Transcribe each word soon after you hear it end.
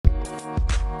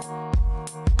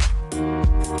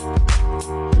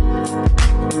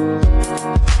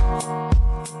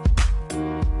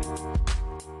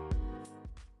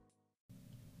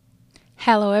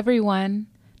Hello, everyone.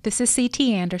 This is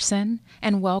C.T. Anderson,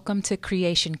 and welcome to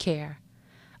Creation Care,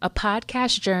 a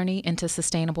podcast journey into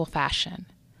sustainable fashion.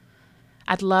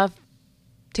 I'd love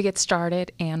to get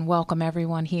started and welcome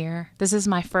everyone here. This is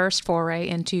my first foray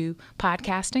into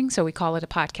podcasting, so we call it a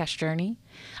podcast journey.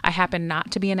 I happen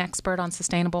not to be an expert on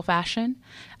sustainable fashion.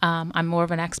 I'm more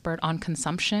of an expert on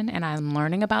consumption, and I'm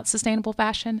learning about sustainable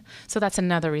fashion, so that's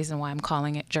another reason why I'm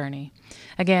calling it Journey.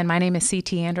 Again, my name is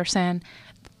C.T. Anderson.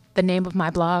 The name of my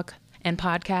blog and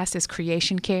podcast is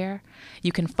Creation Care.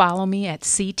 You can follow me at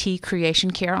CT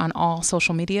Creation Care on all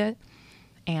social media,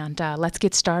 and let's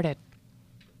get started.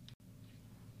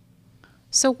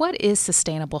 So what is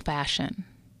sustainable fashion?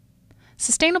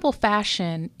 Sustainable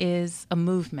fashion is a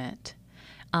movement.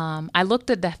 I looked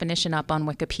the definition up on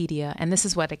Wikipedia, and this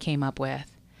is what I came up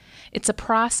with. It's a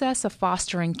process of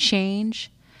fostering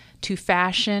change to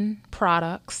fashion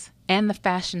products and the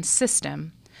fashion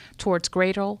system towards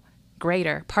greater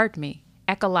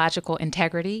ecological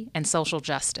integrity and social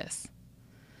justice.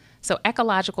 So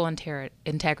ecological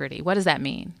integrity, what does that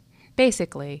mean?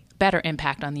 Basically, better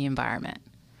impact on the environment.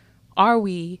 Are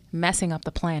we messing up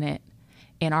the planet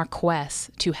in our quest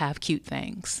to have cute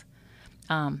things?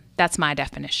 That's my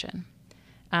definition.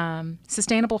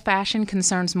 Sustainable fashion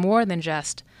concerns more than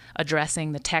just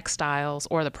addressing the textiles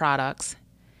or the products.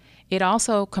 It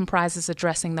also comprises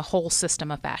addressing the whole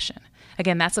system of fashion.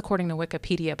 Again, that's according to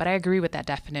Wikipedia, but I agree with that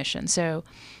definition. So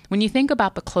when you think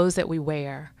about the clothes that we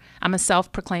wear, I'm a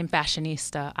self-proclaimed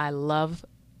fashionista. I love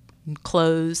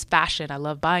clothes, fashion. I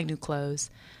love buying new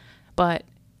clothes. But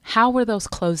how were those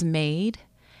clothes made?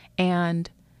 And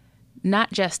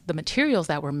not just the materials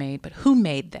that were made, but who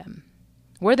made them?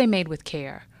 Were they made with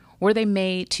care? Were they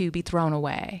made to be thrown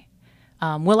away?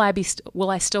 Will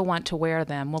I still want to wear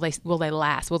them? Will they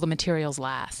last? Will the materials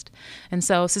last? And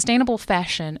so sustainable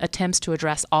fashion attempts to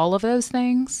address all of those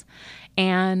things.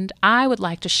 And I would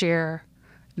like to share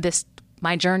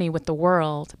my journey with the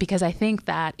world, because I think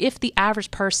that if the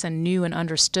average person knew and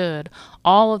understood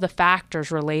all of the factors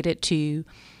related to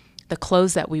the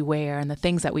clothes that we wear and the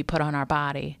things that we put on our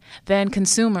body, then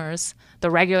consumers, the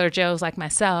regular Joes like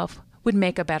myself, would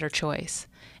make a better choice.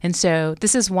 And so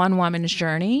this is one woman's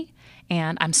journey,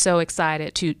 and I'm so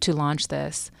excited to launch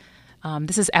this.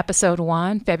 This is episode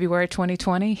 1, February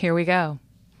 2020. Here we go.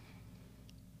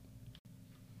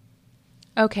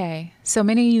 Okay, so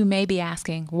many of you may be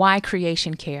asking, why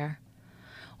Creation Care?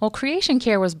 Well, Creation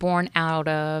Care was born out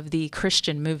of the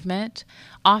Christian movement,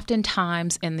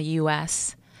 oftentimes in the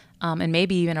U.S., and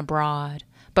maybe even abroad,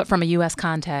 but from a U.S.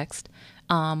 context.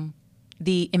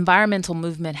 The environmental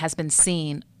movement has been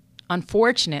seen,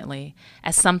 unfortunately,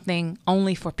 as something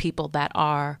only for people that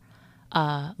are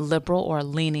liberal or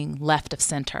leaning left of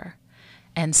center.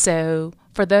 And so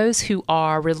for those who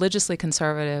are religiously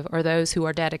conservative or those who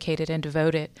are dedicated and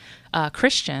devoted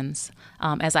Christians,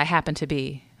 as I happen to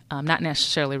be, not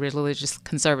necessarily a religious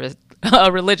conservative,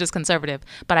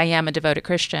 but I am a devoted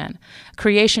Christian,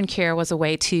 Creation Care was a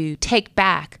way to take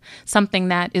back something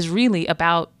that is really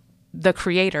about the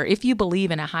Creator. If you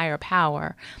believe in a higher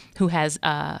power who has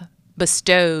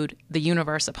bestowed the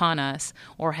universe upon us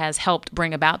or has helped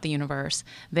bring about the universe,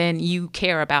 then you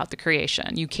care about the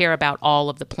creation. You care about all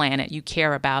of the planet. You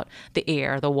care about the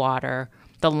air, the water,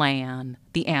 the land,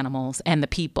 the animals, and the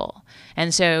people.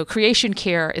 And so Creation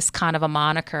Care is kind of a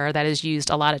moniker that is used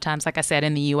a lot of times, like I said,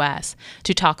 in the U.S.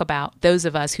 to talk about those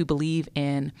of us who believe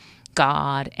in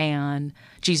God and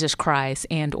Jesus Christ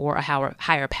and or a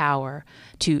higher power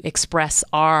to express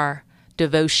our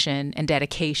devotion and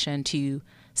dedication to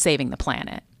saving the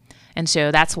planet. And so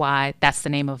that's why that's the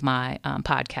name of my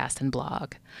podcast and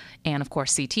blog. And of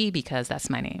course, CT, because that's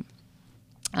my name.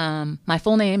 My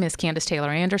full name is Candace Taylor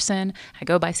Anderson. I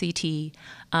go by CT.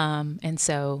 And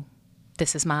so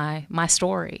this is my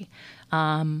story.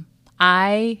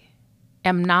 I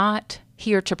am not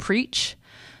here to preach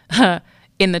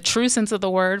in the true sense of the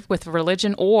word with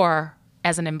religion or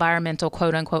as an environmental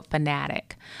quote unquote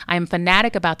fanatic. I am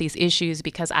fanatic about these issues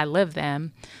because I live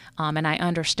them. And I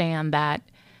understand that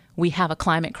we have a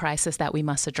climate crisis that we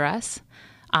must address.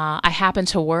 I happen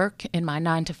to work in my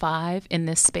 9-to-5 in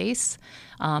this space.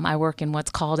 I work in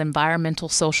what's called environmental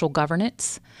social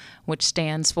governance, which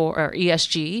stands for or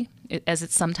ESG, as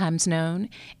it's sometimes known.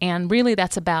 And really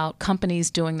that's about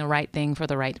companies doing the right thing for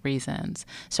the right reasons.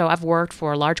 So I've worked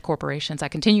for large corporations. I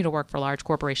continue to work for large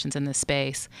corporations in this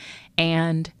space.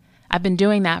 And I've been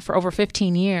doing that for over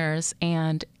 15 years.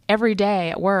 And every day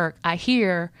at work, I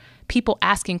hear people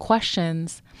asking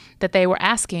questions that they were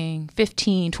asking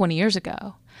 15, 20 years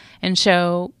ago. And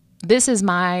so this is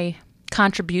my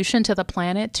contribution to the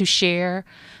planet to share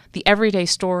the everyday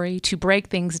story, to break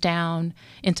things down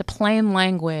into plain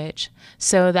language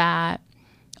so that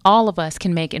all of us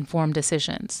can make informed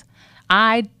decisions.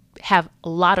 I have a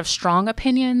lot of strong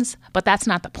opinions, but that's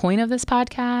not the point of this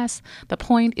podcast. The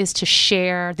point is to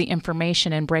share the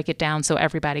information and break it down so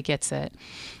everybody gets it.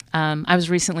 I was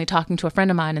recently talking to a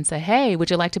friend of mine and said, hey, would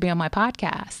you like to be on my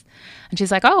podcast? And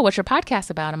she's like, oh, what's your podcast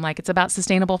about? I'm like, it's about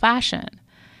sustainable fashion.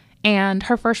 And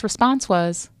her first response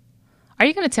was, are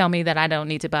you going to tell me that I don't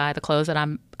need to buy the clothes that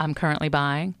I'm currently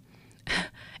buying?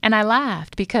 And I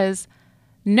laughed because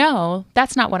no,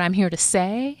 that's not what I'm here to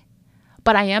say.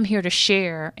 But I am here to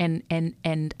share and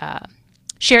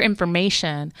share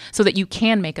information so that you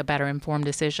can make a better informed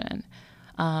decision.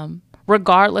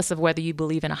 Regardless of whether you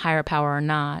believe in a higher power or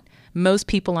not, most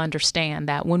people understand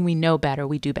that when we know better,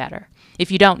 we do better.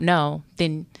 If you don't know,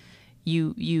 then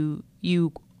you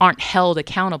aren't held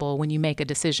accountable when you make a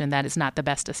decision that is not the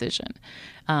best decision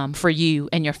for you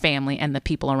and your family and the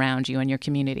people around you and your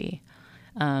community.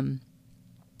 I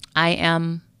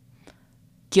am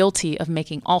guilty of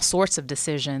making all sorts of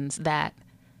decisions that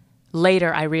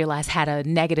later I realized had a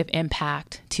negative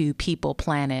impact to people,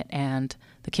 planet, and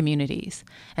the communities.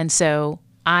 And so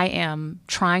I am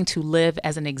trying to live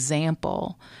as an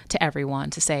example to everyone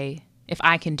to say, if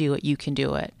I can do it, you can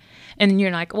do it. And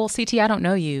you're like, well, CT, I don't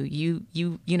know you.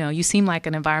 You seem like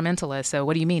an environmentalist. So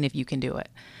what do you mean if you can do it?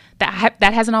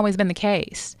 That hasn't always been the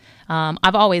case.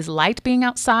 I've always liked being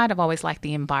outside. I've always liked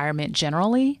the environment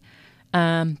generally.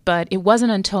 But it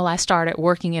wasn't until I started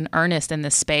working in earnest in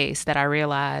this space that I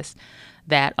realized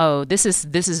that, oh, this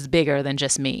is bigger than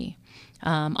just me.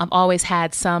 I've always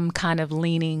had some kind of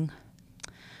leaning,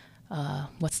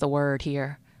 what's the word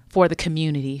here, for the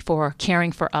community, for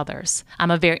caring for others. I'm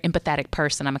a very empathetic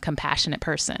person. I'm a compassionate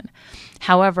person.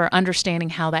 However, understanding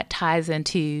how that ties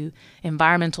into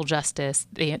environmental justice,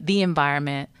 the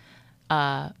environment,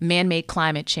 man-made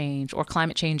climate change, or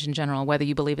climate change in general, whether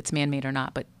you believe it's man-made or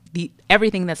not, but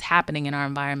everything that's happening in our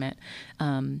environment,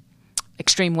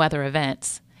 extreme weather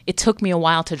events, it took me a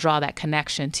while to draw that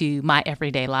connection to my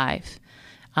everyday life.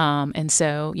 And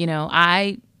so,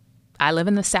 I live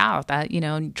in the South. I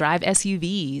drive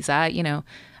SUVs.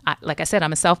 Like I said,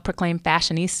 I'm a self-proclaimed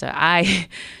fashionista.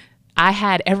 I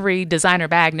had every designer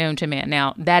bag known to man.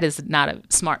 Now, that is not a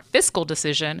smart fiscal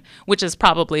decision, which is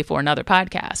probably for another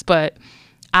podcast. But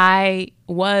I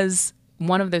was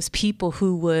one of those people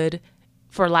who would,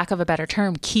 for lack of a better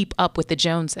term, keep up with the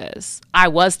Joneses. I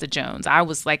was the Jones. I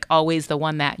was like always the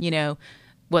one that,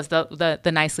 was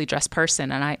the nicely dressed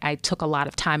person. And I took a lot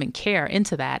of time and care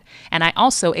into that. And I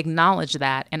also acknowledged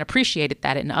that and appreciated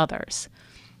that in others.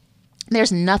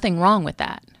 There's nothing wrong with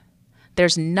that.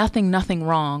 There's nothing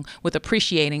wrong with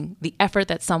appreciating the effort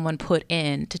that someone put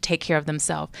in to take care of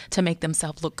themselves, to make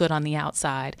themselves look good on the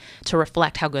outside, to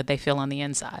reflect how good they feel on the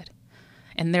inside.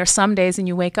 And there's some days when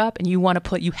you wake up and you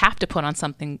have to put on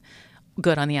something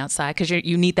good on the outside because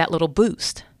you need that little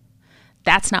boost.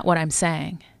 That's not what I'm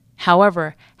saying.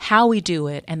 However, how we do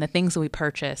it and the things that we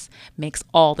purchase makes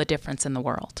all the difference in the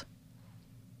world.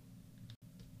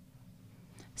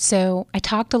 So I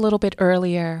talked a little bit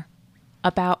earlier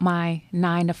about my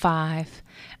 9 to 5.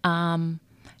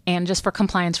 And just for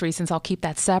compliance reasons, I'll keep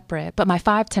that separate. But my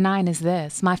 5 to 9 is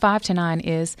this. My 5 to 9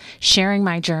 is sharing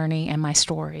my journey and my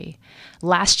story.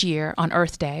 Last year on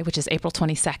Earth Day, which is April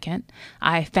 22nd,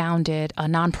 I founded a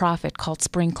nonprofit called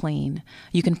Spring Clean.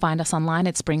 You can find us online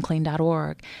at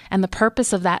springclean.org. And the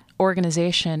purpose of that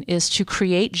organization is to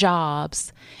create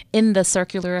jobs in the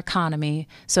circular economy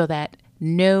so that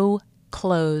no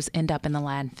clothes end up in the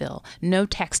landfill. No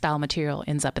textile material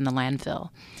ends up in the landfill.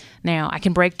 Now, I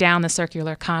can break down the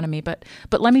circular economy, but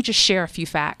let me just share a few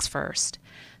facts first.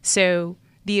 So,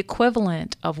 the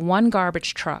equivalent of one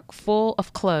garbage truck full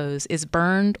of clothes is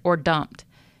burned or dumped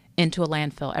into a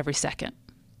landfill every second.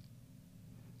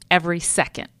 Every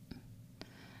second.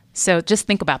 So, just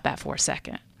think about that for a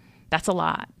second. That's a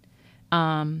lot.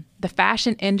 The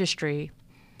fashion industry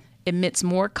emits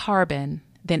more carbon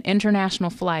than international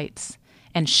flights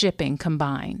and shipping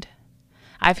combined.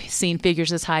 I've seen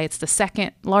figures as high, it's the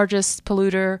second largest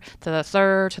polluter, to the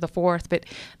third, to the fourth, but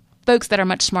folks that are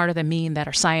much smarter than me and that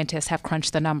are scientists have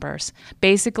crunched the numbers.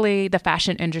 Basically, the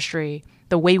fashion industry,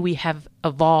 the way we have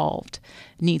evolved,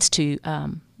 needs to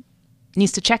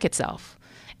check itself.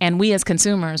 And we as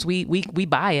consumers, we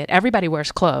buy it. Everybody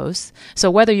wears clothes.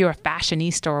 So whether you're a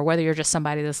fashionista or whether you're just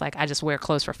somebody that's like, I just wear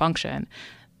clothes for function,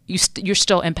 you're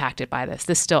still impacted by this.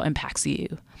 This still impacts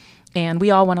you. And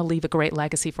we all want to leave a great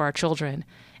legacy for our children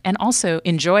and also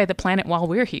enjoy the planet while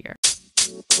we're here.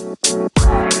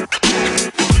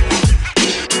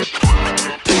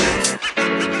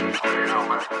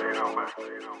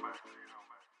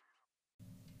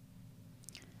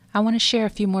 I want to share a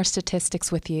few more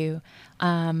statistics with you.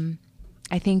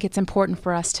 I think it's important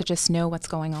for us to just know what's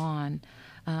going on.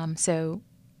 So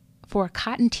for a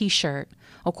cotton t-shirt,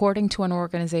 according to an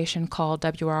organization called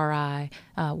WRI,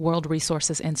 World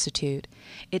Resources Institute,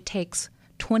 it takes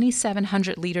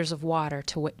 2,700 liters of water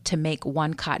to make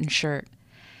one cotton shirt.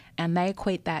 And they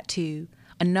equate that to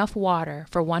enough water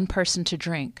for one person to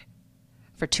drink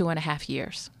for 2.5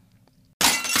 years.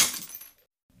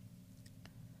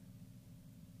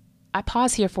 I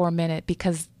pause here for a minute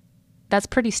because that's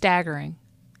pretty staggering,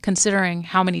 considering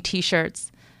how many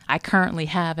t-shirts I currently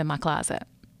have in my closet.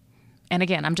 And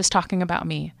again, I'm just talking about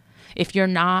me. If you're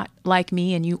not like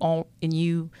me and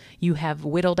you have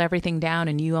whittled everything down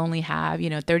and you only have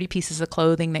 30 pieces of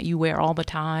clothing that you wear all the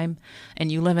time,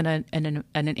 and you live in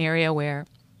an area where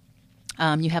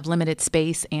you have limited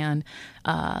space and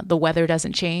the weather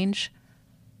doesn't change,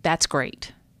 that's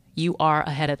great. You are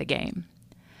ahead of the game.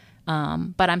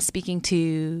 But I'm speaking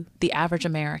to the average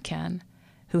American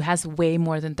who has way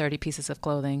more than 30 pieces of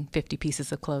clothing, 50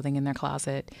 pieces of clothing in their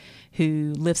closet,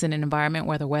 who lives in an environment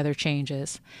where the weather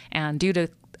changes. And due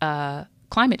to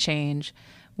climate change,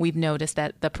 we've noticed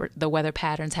that the weather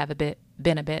patterns have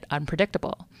been a bit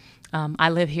unpredictable. I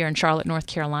live here in Charlotte, North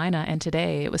Carolina, and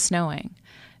today it was snowing.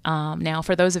 Now,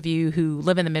 for those of you who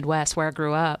live in the Midwest where I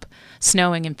grew up,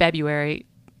 snowing in February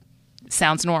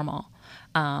sounds normal.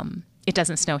 It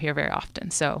doesn't snow here very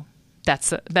often, so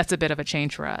that's a bit of a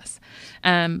change for us.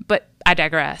 But I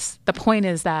digress. The point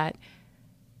is that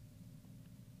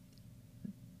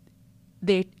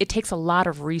it takes a lot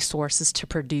of resources to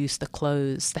produce the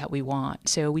clothes that we want.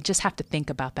 So we just have to think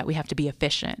about that. We have to be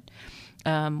efficient.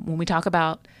 When we talk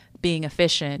about being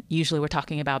efficient, usually we're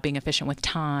talking about being efficient with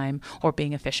time or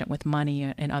being efficient with money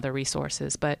and other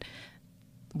resources. But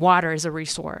water is a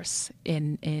resource,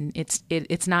 and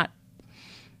it's not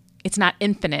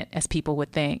infinite as people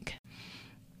would think.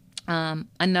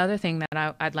 Another thing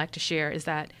that I'd like to share is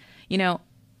that,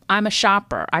 I'm a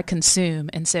shopper, I consume.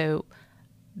 And so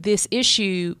this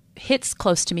issue hits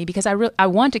close to me because I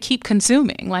want to keep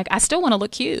consuming. Like, I still want to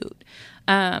look cute.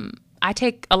 I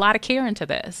take a lot of care into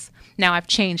this. Now, I've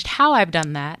changed how I've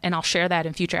done that, and I'll share that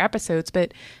in future episodes.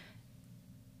 But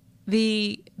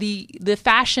the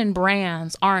fashion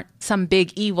brands aren't some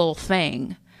big evil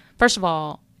thing. First of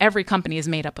all, every company is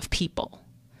made up of people.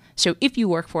 So if you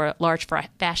work for a large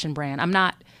fashion brand, I'm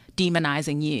not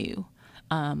demonizing you.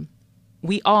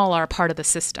 We all are part of the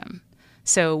system,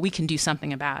 so we can do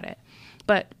something about it.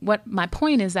 But what my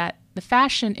point is that the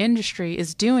fashion industry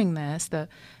is doing this. The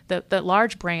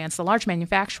large brands, the large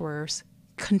manufacturers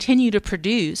continue to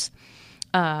produce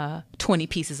 20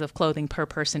 pieces of clothing per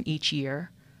person each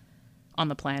year on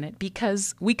the planet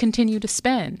because we continue to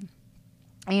spend.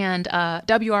 And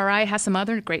WRI has some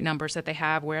other great numbers that they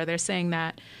have where they're saying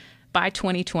that by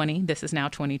 2020, this is now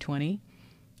 2020,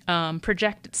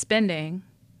 projected spending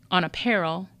on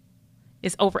apparel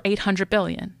is over $800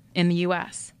 billion in the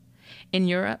U.S. In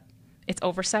Europe, it's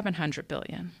over $700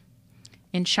 billion.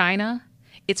 In China,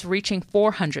 it's reaching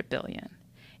 $400 billion.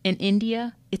 In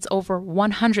India, it's over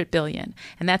 $100 billion,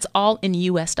 and that's all in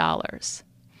U.S. dollars.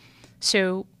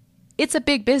 So it's a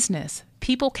big business.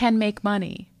 People can make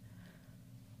money.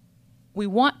 We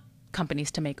want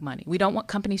companies to make money. We don't want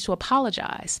companies to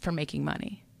apologize for making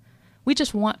money. We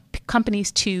just want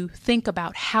companies to think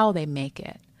about how they make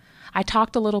it. I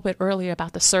talked a little bit earlier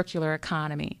about the circular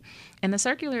economy. And the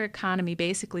circular economy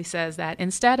basically says that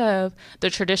instead of the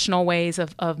traditional ways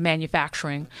of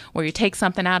manufacturing, where you take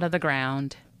something out of the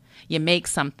ground, you make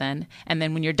something, and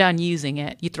then when you're done using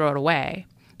it, you throw it away.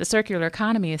 The circular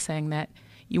economy is saying that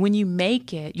when you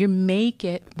make it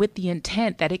with the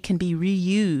intent that it can be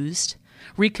reused,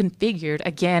 reconfigured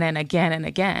again and again and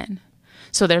again.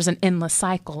 So there's an endless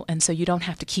cycle, and so you don't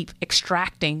have to keep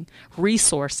extracting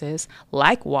resources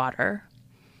like water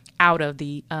out of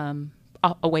the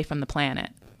away from the planet.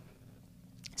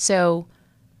 So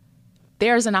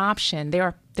there's an option.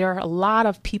 There are a lot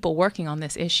of people working on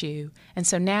this issue, and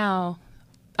so now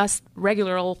us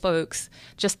regular old folks,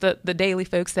 just the daily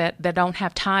folks that don't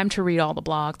have time to read all the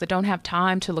blogs, that don't have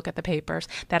time to look at the papers,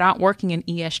 that aren't working in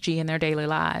ESG in their daily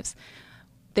lives,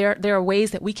 there are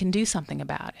ways that we can do something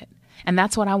about it. And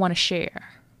that's what I want to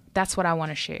share.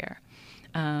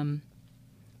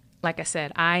 Like I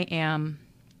said, I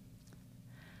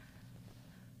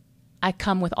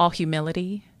come with all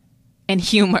humility and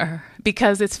humor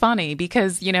because it's funny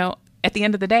because, at the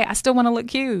end of the day, I still want to look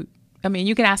cute. I mean,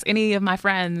 you can ask any of my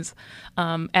friends.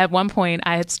 At one point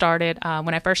I had started,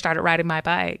 when I first started riding my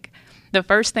bike, the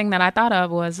first thing that I thought of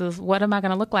was what am I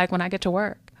going to look like when I get to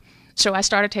work? So I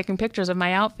started taking pictures of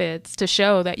my outfits to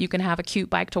show that you can have a cute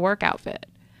bike to work outfit.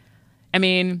 I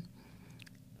mean,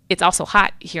 it's also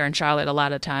hot here in Charlotte a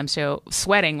lot of times, so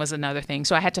sweating was another thing.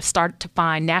 So I had to start to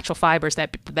find natural fibers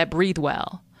that breathe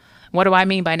well. What do I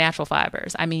mean by natural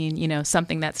fibers? I mean,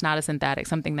 something that's not a synthetic,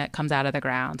 something that comes out of the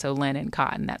ground, so linen,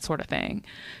 cotton, that sort of thing.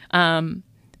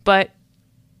 But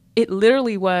it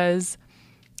literally was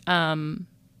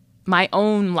my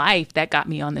own life that got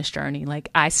me on this journey. Like,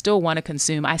 I still want to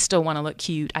consume. I still want to look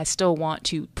cute. I still want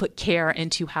to put care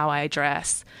into how I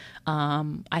dress.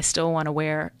 I still want to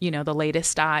wear, the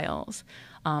latest styles.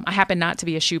 I happen not to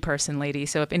be a shoe person,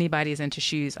 ladies. So if anybody's into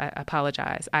shoes, I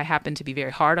apologize. I happen to be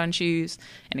very hard on shoes,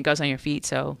 and it goes on your feet.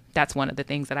 So that's one of the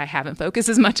things that I haven't focused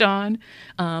as much on.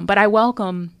 But I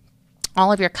welcome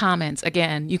all of your comments.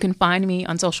 Again, you can find me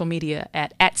on social media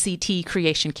at CT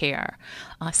Creation Care.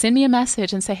 Send me a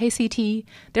message and say, hey, CT,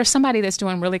 there's somebody that's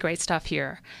doing really great stuff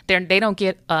here. They don't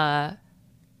get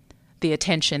the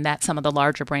attention that some of the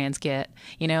larger brands get.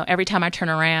 Every time I turn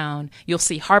around, you'll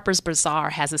see Harper's Bazaar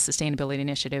has a sustainability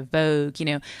initiative, Vogue,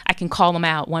 I can call them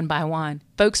out one by one.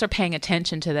 Folks are paying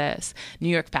attention to this. New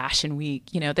York Fashion Week,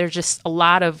 there's just a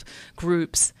lot of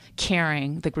groups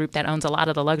carrying the group that owns a lot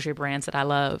of the luxury brands that I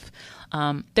love.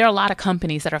 There are a lot of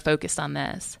companies that are focused on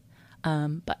this.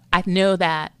 But I know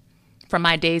that from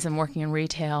my days in working in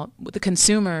retail, the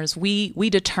consumers, we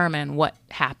determine what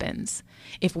happens.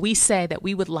 If we say that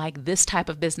we would like this type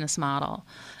of business model,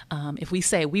 if we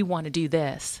say we want to do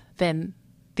this, then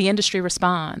the industry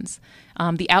responds.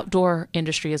 The outdoor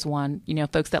industry is one,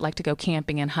 folks that like to go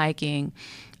camping and hiking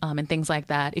and things like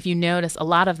that. If you notice, a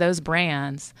lot of those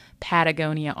brands,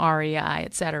 Patagonia, REI,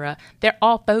 etc., they're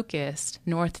all focused,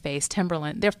 North Face,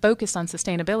 Timberland, they're focused on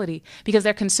sustainability because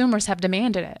their consumers have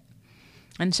demanded it.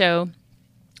 And so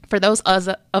for those of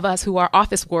us who are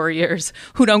office warriors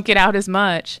who don't get out as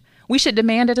much, we should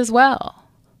demand it as well.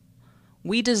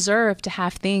 We deserve to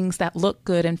have things that look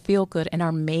good and feel good and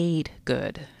are made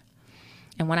good.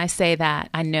 And when I say that,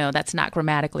 I know that's not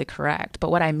grammatically correct,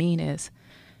 but what I mean is,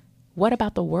 what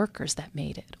about the workers that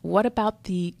made it? What about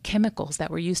the chemicals that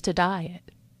were used to dye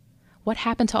it? What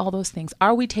happened to all those things?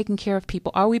 Are we taking care of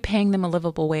people? Are we paying them a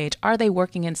livable wage? Are they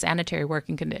working in sanitary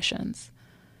working conditions?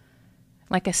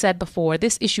 Like I said before,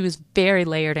 this issue is very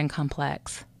layered and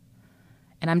complex.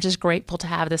 And I'm just grateful to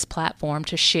have this platform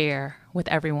to share with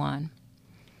everyone.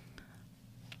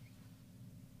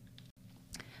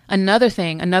 Another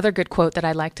good quote that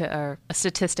or a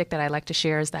statistic that I like to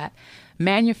share is that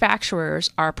manufacturers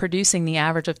are producing the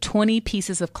average of 20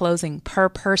 pieces of clothing per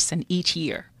person each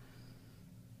year.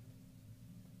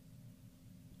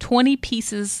 20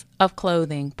 pieces of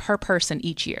clothing per person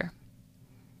each year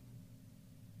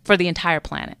for the entire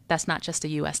planet. That's not just a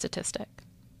U.S. statistic.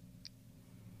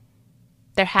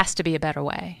 There has to be a better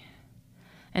way.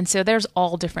 And so there's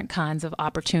all different kinds of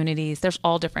opportunities. There's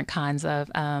all different kinds of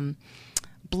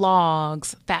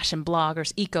blogs, fashion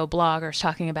bloggers, eco bloggers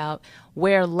talking about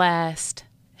wear less,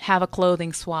 have a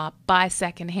clothing swap, buy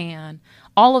secondhand.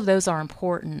 All of those are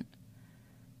important.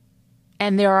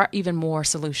 And there are even more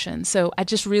solutions. So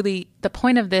the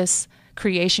point of this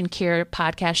Creation Care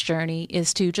podcast journey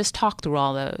is to just talk through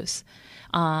all those.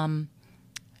 The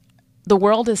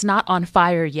world is not on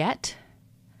fire yet,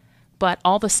 but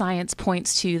all the science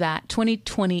points to that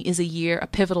 2020 is a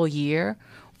pivotal year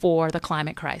for the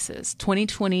climate crisis.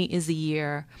 2020 is the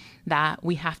year that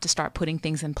we have to start putting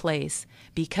things in place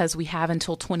because we have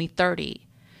until 2030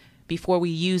 before we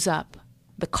use up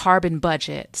the carbon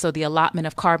budget, so the allotment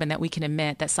of carbon that we can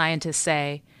emit, that scientists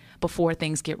say, before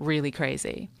things get really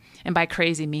crazy. And by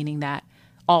crazy meaning that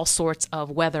all sorts of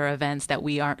weather events that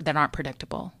aren't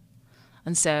predictable.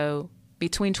 And so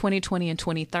between 2020 and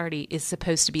 2030 is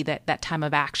supposed to be that time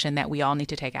of action that we all need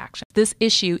to take action. This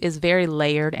issue is very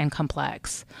layered and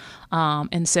complex.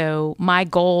 And so my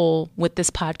goal with this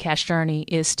podcast journey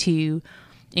is to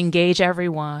engage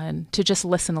everyone, to just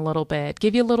listen a little bit,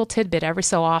 give you a little tidbit every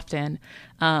so often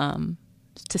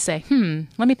to say,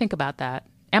 let me think about that.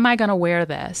 Am I going to wear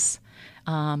this?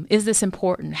 Is this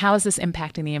important? How is this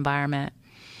impacting the environment?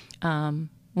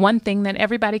 One thing that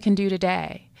everybody can do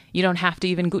today, you don't have to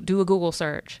even do a Google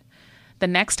search. The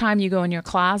next time you go in your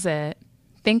closet,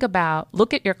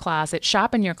 look at your closet,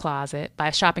 shop in your closet.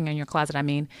 By shopping in your closet, I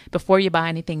mean before you buy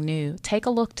anything new, take a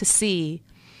look to see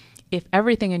if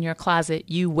everything in your closet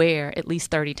you wear at least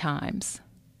 30 times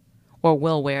or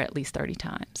will wear at least 30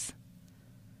 times.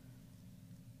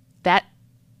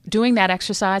 Doing that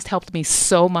exercise helped me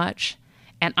so much.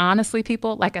 And honestly,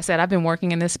 people, like I said, I've been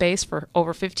working in this space for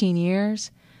over 15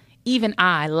 years. Even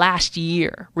I, last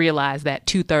year, realized that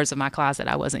 2/3 of my closet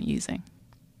I wasn't using.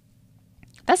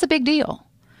 That's a big deal.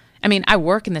 I mean, I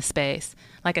work in this space.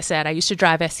 Like I said, I used to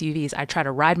drive SUVs. I try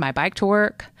to ride my bike to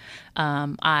work.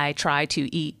 I try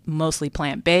to eat mostly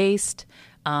plant-based.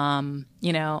 I'm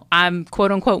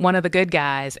quote unquote one of the good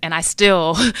guys. And I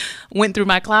still went through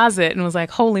my closet and was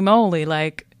like, holy moly,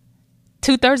 like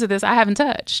 2/3 of this I haven't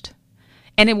touched.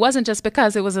 And it wasn't just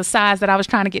because it was a size that I was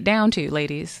trying to get down to,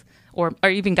 ladies, or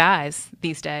even guys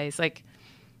these days. Like,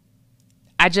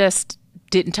 I just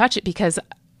didn't touch it because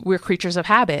we're creatures of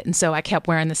habit. And so I kept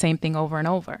wearing the same thing over and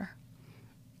over.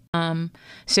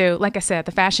 So like I said,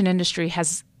 the fashion industry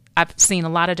I've seen a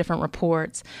lot of different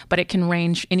reports, but it can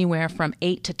range anywhere from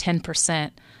 8 to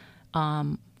 10%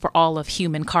 for all of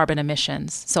human carbon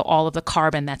emissions. So all of the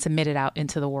carbon that's emitted out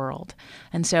into the world.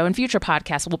 And so in future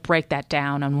podcasts, we'll break that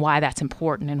down on why that's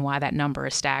important and why that number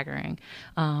is staggering.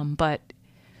 But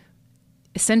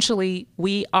essentially,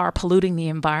 we are polluting the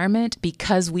environment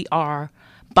because we are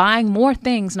buying more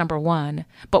things, number one,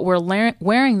 but we're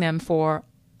wearing them for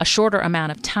a shorter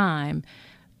amount of time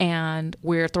and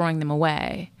we're throwing them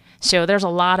away. So there's a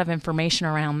lot of information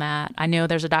around that. I know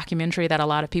there's a documentary that a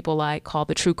lot of people like called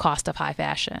The True Cost of High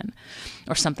Fashion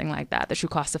or something like that, The True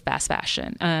Cost of Fast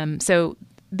Fashion. So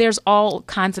there's all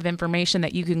kinds of information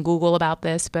that you can Google about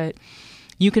this, but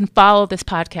you can follow this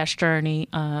podcast journey.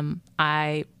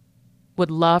 I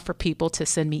would love for people to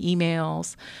send me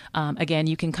emails. Again,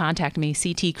 you can contact me,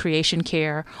 CT Creation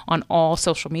Care, on all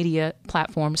social media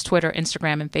platforms, Twitter,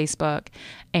 Instagram, and Facebook.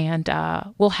 And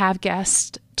we'll have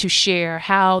guests to share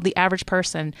how the average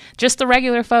person, just the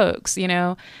regular folks,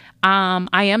 I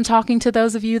am talking to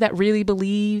those of you that really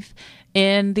believe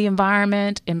in the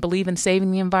environment and believe in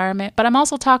saving the environment. But I'm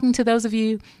also talking to those of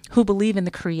you who believe in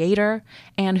the creator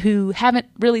and who haven't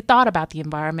really thought about the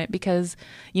environment because,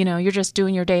 you're just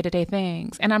doing your day-to-day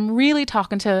things. And I'm really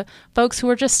talking to folks who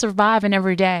are just surviving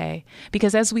every day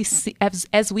because as we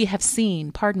have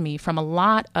seen, from a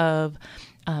lot of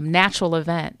natural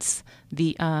events,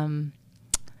 the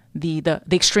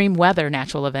extreme weather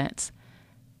natural events,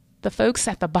 the folks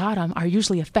at the bottom are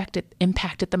usually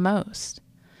impacted the most.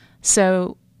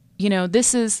 So,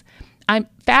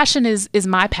 fashion is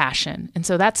my passion. And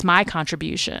so that's my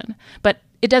contribution, but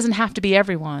it doesn't have to be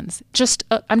everyone's.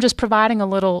 I'm just providing a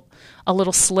little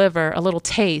sliver, a little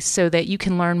taste so that you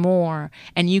can learn more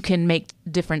and you can make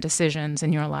different decisions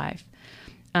in your life.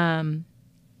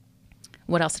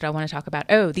 What else did I want to talk about?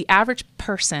 Oh, the average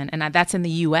person, and that's in the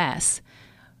U.S.,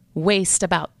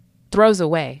 throws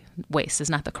away, waste is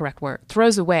not the correct word,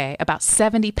 throws away about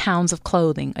 70 pounds of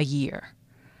clothing a year.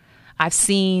 I've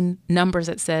seen numbers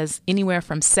that says anywhere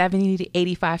from 70 to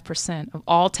 85% of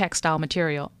all textile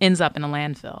material ends up in a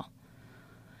landfill.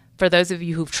 For those of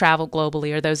you who've traveled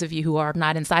globally or those of you who are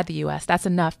not inside the U.S., that's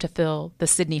enough to fill the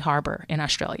Sydney Harbor in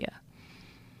Australia.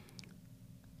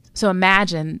 So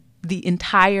imagine the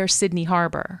entire Sydney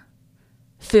Harbor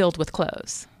filled with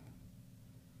clothes.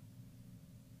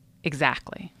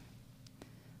 Exactly.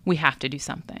 We have to do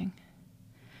something.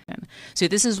 So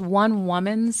this is one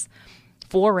woman's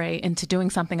foray into doing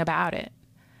something about it.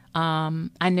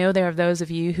 I know there are those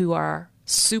of you who are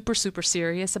super, super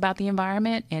serious about the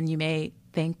environment, and you may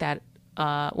think that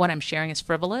what I'm sharing is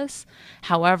frivolous.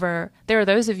 However, there are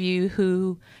those of you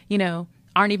who,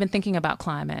 aren't even thinking about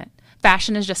climate.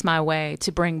 Fashion is just my way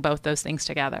to bring both those things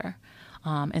together.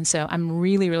 And so I'm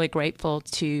really, really grateful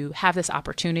to have this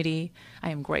opportunity.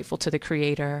 I am grateful to the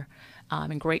creator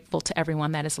and grateful to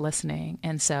everyone that is listening.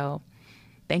 And so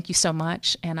thank you so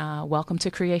much, and welcome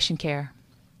to Creation Care.